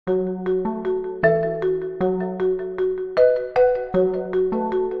Tools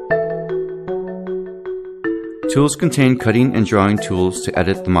contain cutting and drawing tools to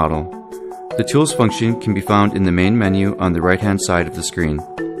edit the model. The Tools function can be found in the main menu on the right-hand side of the screen.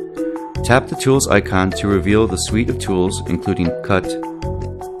 Tap the Tools icon to reveal the suite of tools including Cut,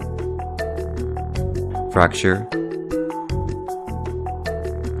 Fracture,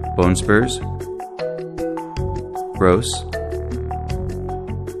 Bone Spurs, Gross,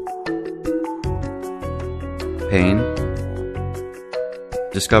 Pane,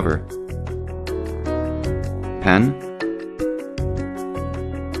 Discover, Pen,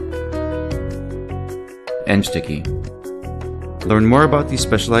 and Sticky. Learn more about these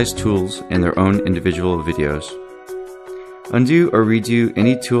specialized tools in their own individual videos. Undo or redo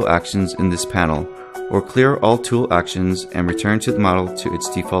any tool actions in this panel, or clear all tool actions and return to the model to its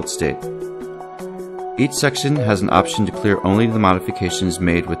default state. Each section has an option to clear only the modifications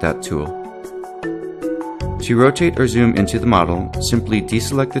made with that tool. To rotate or zoom into the model, simply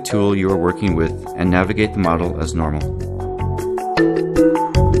deselect the tool you are working with and navigate the model as normal.